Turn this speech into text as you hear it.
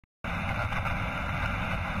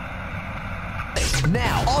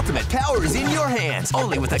Now, ultimate power is in your hands,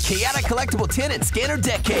 only with a Chaotic collectible tin and scanner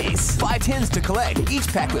deck case. 5 tins to collect, each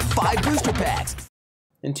packed with 5 booster packs.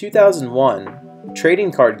 In 2001,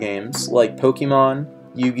 trading card games like Pokemon,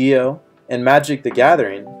 Yu-Gi-Oh!, and Magic the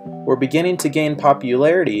Gathering were beginning to gain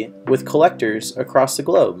popularity with collectors across the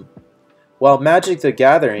globe. While Magic the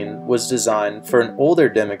Gathering was designed for an older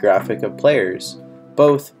demographic of players,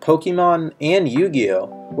 both Pokemon and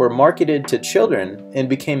Yu-Gi-Oh! Were marketed to children and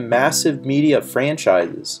became massive media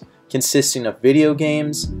franchises consisting of video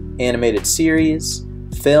games, animated series,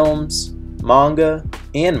 films, manga,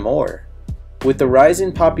 and more. With the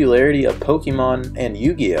rising popularity of Pokemon and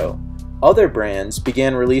Yu-Gi-Oh!, other brands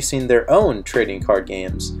began releasing their own trading card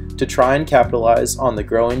games to try and capitalize on the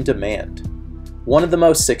growing demand. One of the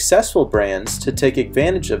most successful brands to take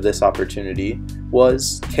advantage of this opportunity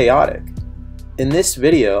was Chaotic. In this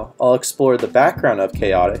video, I'll explore the background of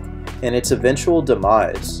Chaotic and its eventual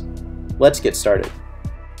demise. Let's get started.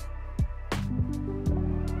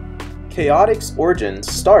 Chaotic's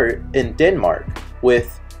origins start in Denmark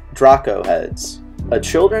with Draco Heads, a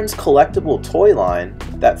children's collectible toy line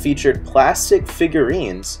that featured plastic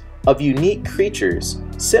figurines of unique creatures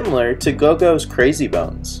similar to Go-Go's Crazy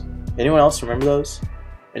Bones. Anyone else remember those?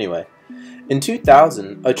 Anyway, in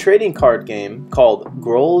 2000, a trading card game called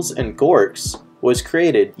Grolls and Gorks was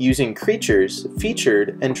created using creatures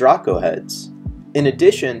featured in Draco Heads. In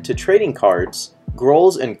addition to trading cards,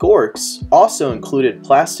 Grolls and Gorks also included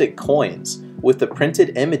plastic coins with the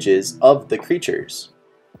printed images of the creatures.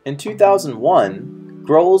 In 2001,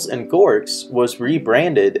 Grolls and Gorks was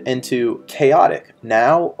rebranded into Chaotic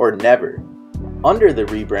Now or Never. Under the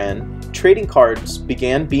rebrand, trading cards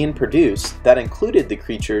began being produced that included the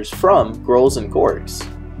creatures from Grolls and Gorks.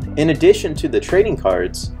 In addition to the trading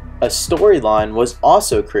cards, a storyline was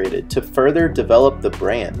also created to further develop the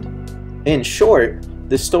brand. In short,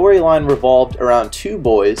 the storyline revolved around 2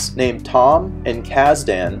 boys named Tom and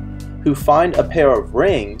Kazdan who find a pair of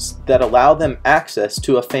rings that allow them access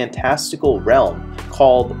to a fantastical realm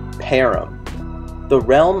called Param. The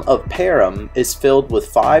realm of Param is filled with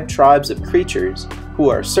 5 tribes of creatures who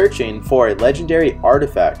are searching for a legendary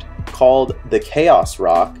artifact called the Chaos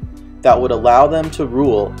Rock that would allow them to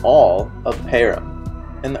rule all of Param.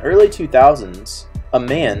 In the early 2000s, a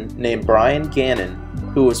man named Brian Gannon,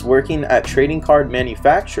 who was working at trading card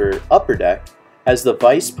manufacturer Upper Deck as the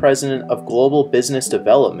Vice President of Global Business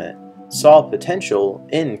Development, saw potential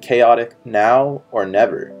in Chaotic Now or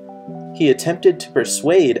Never. He attempted to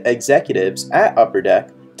persuade executives at Upper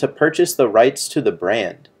Deck to purchase the rights to the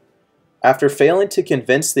brand. After failing to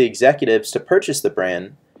convince the executives to purchase the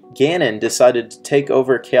brand, Gannon decided to take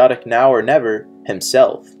over Chaotic Now or Never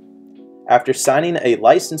himself. After signing a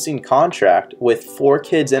licensing contract with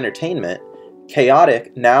 4Kids Entertainment,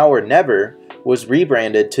 Chaotic Now or Never was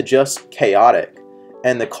rebranded to just Chaotic,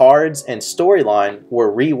 and the cards and storyline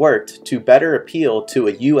were reworked to better appeal to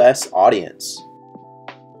a US audience.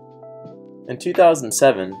 In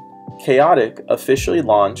 2007, Chaotic officially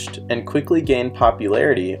launched and quickly gained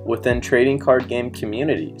popularity within trading card game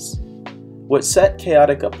communities. What set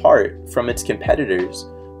Chaotic apart from its competitors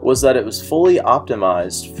was that it was fully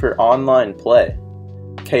optimized for online play.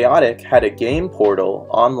 Chaotic had a game portal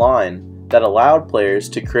online that allowed players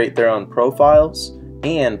to create their own profiles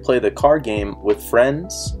and play the card game with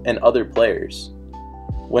friends and other players.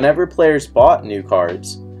 Whenever players bought new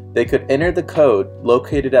cards, they could enter the code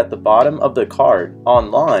located at the bottom of the card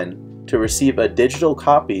online to receive a digital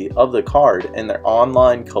copy of the card in their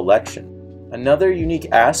online collection. Another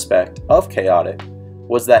unique aspect of Chaotic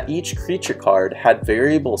was that each creature card had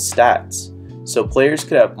variable stats, so players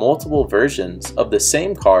could have multiple versions of the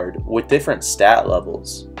same card with different stat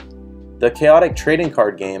levels. The Chaotic trading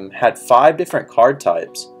card game had 5 different card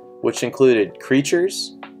types, which included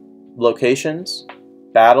creatures, locations,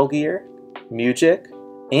 battle gear, music,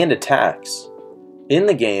 and attacks. In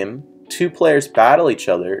the game, 2 players battle each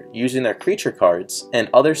other using their creature cards and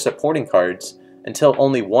other supporting cards until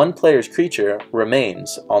only one player's creature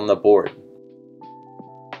remains on the board.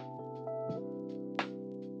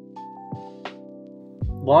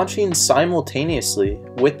 Launching simultaneously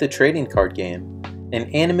with the trading card game, an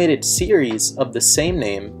animated series of the same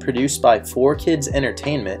name produced by 4Kids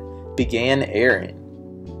Entertainment began airing.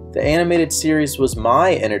 The animated series was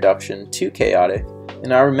my introduction to Chaotic,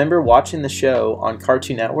 and I remember watching the show on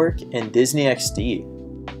Cartoon Network and Disney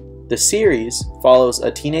XD. The series follows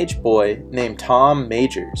a teenage boy named Tom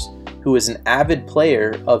Majors, who is an avid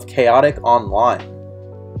player of Chaotic Online.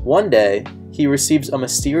 One day, he receives a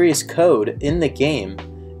mysterious code in the game,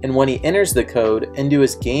 and when he enters the code into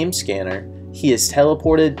his game scanner, he is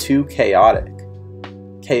teleported to Chaotic.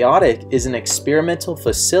 Chaotic is an experimental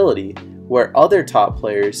facility where other top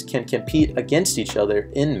players can compete against each other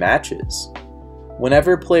in matches.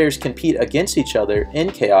 Whenever players compete against each other in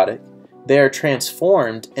Chaotic, they are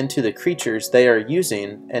transformed into the creatures they are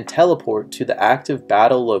using and teleport to the active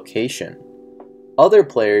battle location. Other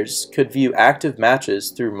players could view active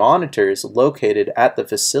matches through monitors located at the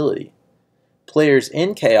facility. Players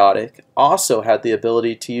in Chaotic also had the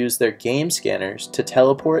ability to use their game scanners to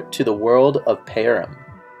teleport to the world of Param.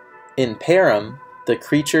 In Param, the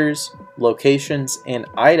creatures, locations, and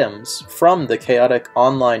items from the Chaotic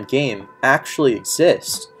online game actually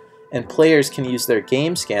exist, and players can use their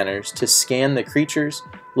game scanners to scan the creatures,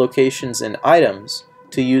 locations, and items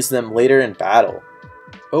to use them later in battle.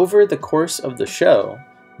 Over the course of the show,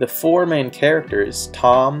 the four main characters,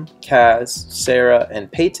 Tom, Kaz, Sarah,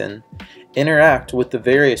 and Peyton, interact with the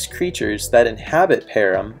various creatures that inhabit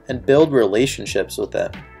Param and build relationships with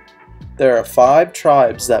them. There are 5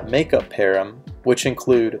 tribes that make up Param, which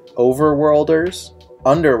include Overworlders,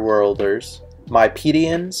 Underworlders,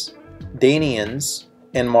 Mypedians, Danians,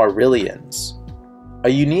 and Marillians. A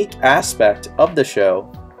unique aspect of the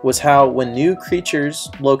show was how when new creatures,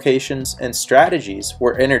 locations, and strategies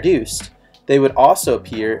were introduced, they would also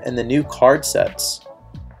appear in the new card sets.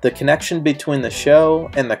 The connection between the show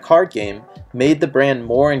and the card game made the brand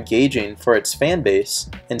more engaging for its fan base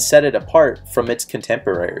and set it apart from its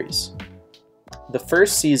contemporaries. The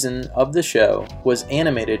first season of the show was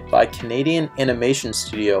animated by Canadian animation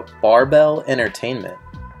studio Barbell Entertainment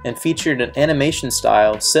and featured an animation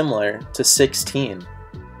style similar to 16.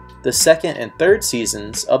 The second and third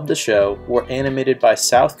seasons of the show were animated by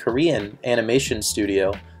South Korean animation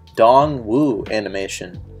studio Dongwoo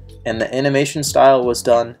Animation, and the animation style was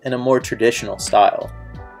done in a more traditional style.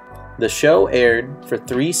 The show aired for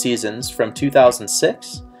 3 seasons from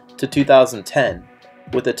 2006 to 2010,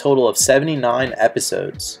 with a total of 79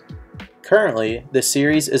 episodes. Currently, the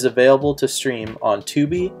series is available to stream on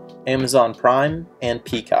Tubi, Amazon Prime, and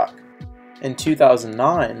Peacock. In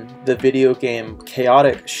 2009, the video game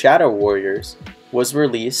Chaotic Shadow Warriors was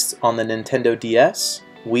released on the Nintendo DS,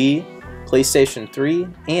 Wii, PlayStation 3,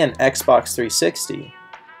 and Xbox 360.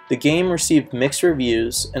 The game received mixed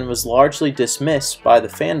reviews and was largely dismissed by the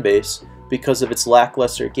fanbase because of its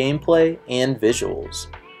lackluster gameplay and visuals.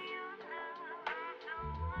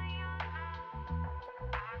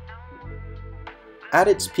 At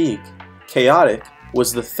its peak, Chaotic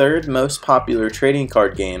was the 3rd most popular trading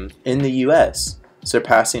card game in the US,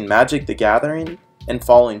 surpassing Magic the Gathering and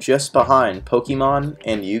falling just behind Pokemon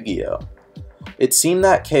and Yu-Gi-Oh! It seemed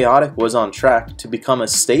that Chaotic was on track to become a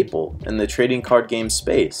staple in the trading card game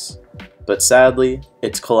space, but sadly,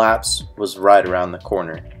 its collapse was right around the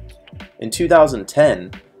corner. In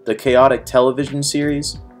 2010, the Chaotic television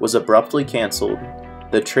series was abruptly cancelled,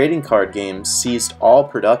 the trading card game ceased all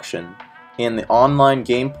production, and the online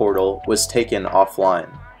game portal was taken offline.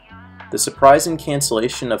 The surprising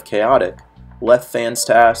cancellation of Chaotic left fans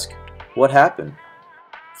to ask, what happened?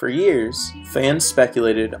 For years, fans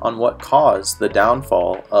speculated on what caused the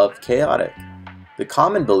downfall of Chaotic. The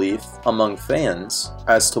common belief among fans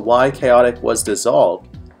as to why Chaotic was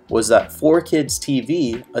dissolved was that 4Kids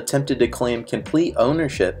TV attempted to claim complete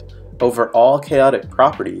ownership over all Chaotic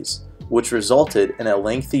properties, which resulted in a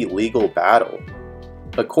lengthy legal battle.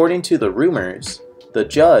 According to the rumors, the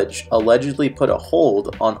judge allegedly put a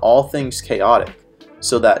hold on all things Chaotic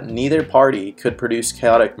so that neither party could produce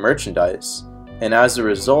Chaotic merchandise, and as a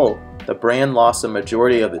result, the brand lost a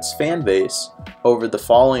majority of its fan base. Over the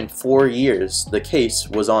following 4 years, the case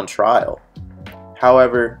was on trial.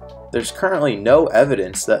 However, there's currently no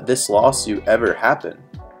evidence that this lawsuit ever happened.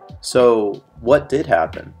 So, what did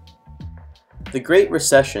happen? The Great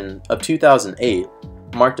Recession of 2008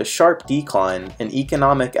 marked a sharp decline in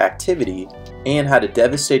economic activity and had a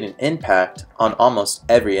devastating impact on almost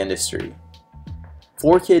every industry.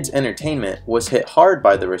 4Kids Entertainment was hit hard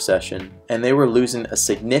by the recession, and they were losing a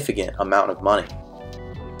significant amount of money.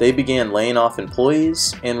 They began laying off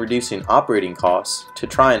employees and reducing operating costs to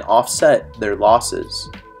try and offset their losses.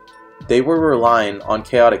 They were relying on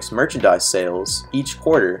Chaotic's merchandise sales each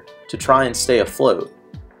quarter to try and stay afloat,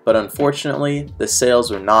 but unfortunately, the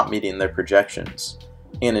sales were not meeting their projections.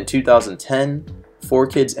 And in 2010,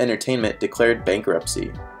 4Kids Entertainment declared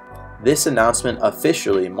bankruptcy. This announcement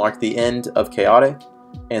officially marked the end of Chaotic,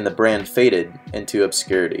 and the brand faded into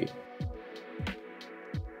obscurity.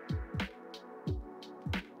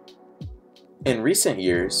 In recent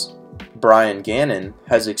years, Brian Gannon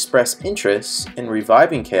has expressed interest in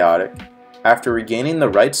reviving Chaotic after regaining the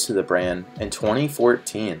rights to the brand in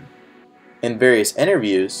 2014. In various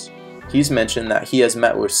interviews, he's mentioned that he has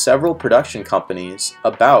met with several production companies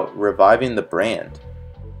about reviving the brand.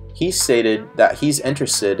 he stated that he's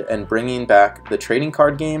interested in bringing back the trading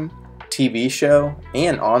card game, TV show,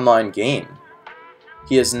 and online game.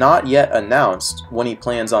 He has not yet announced when he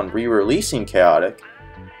plans on re-releasing Chaotic,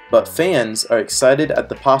 but fans are excited at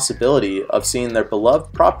the possibility of seeing their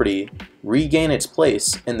beloved property regain its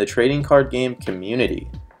place in the trading card game community.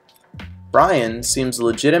 Brian seems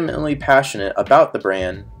legitimately passionate about the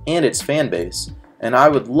brand and its fanbase, and I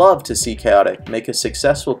would love to see Chaotic make a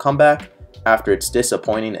successful comeback after its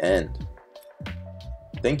disappointing end.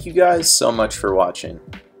 Thank you guys so much for watching.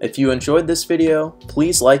 If you enjoyed this video,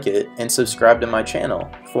 please like it and subscribe to my channel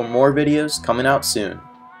for more videos coming out soon.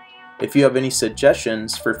 If you have any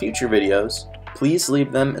suggestions for future videos, please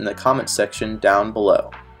leave them in the comment section down below.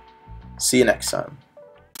 See you next time.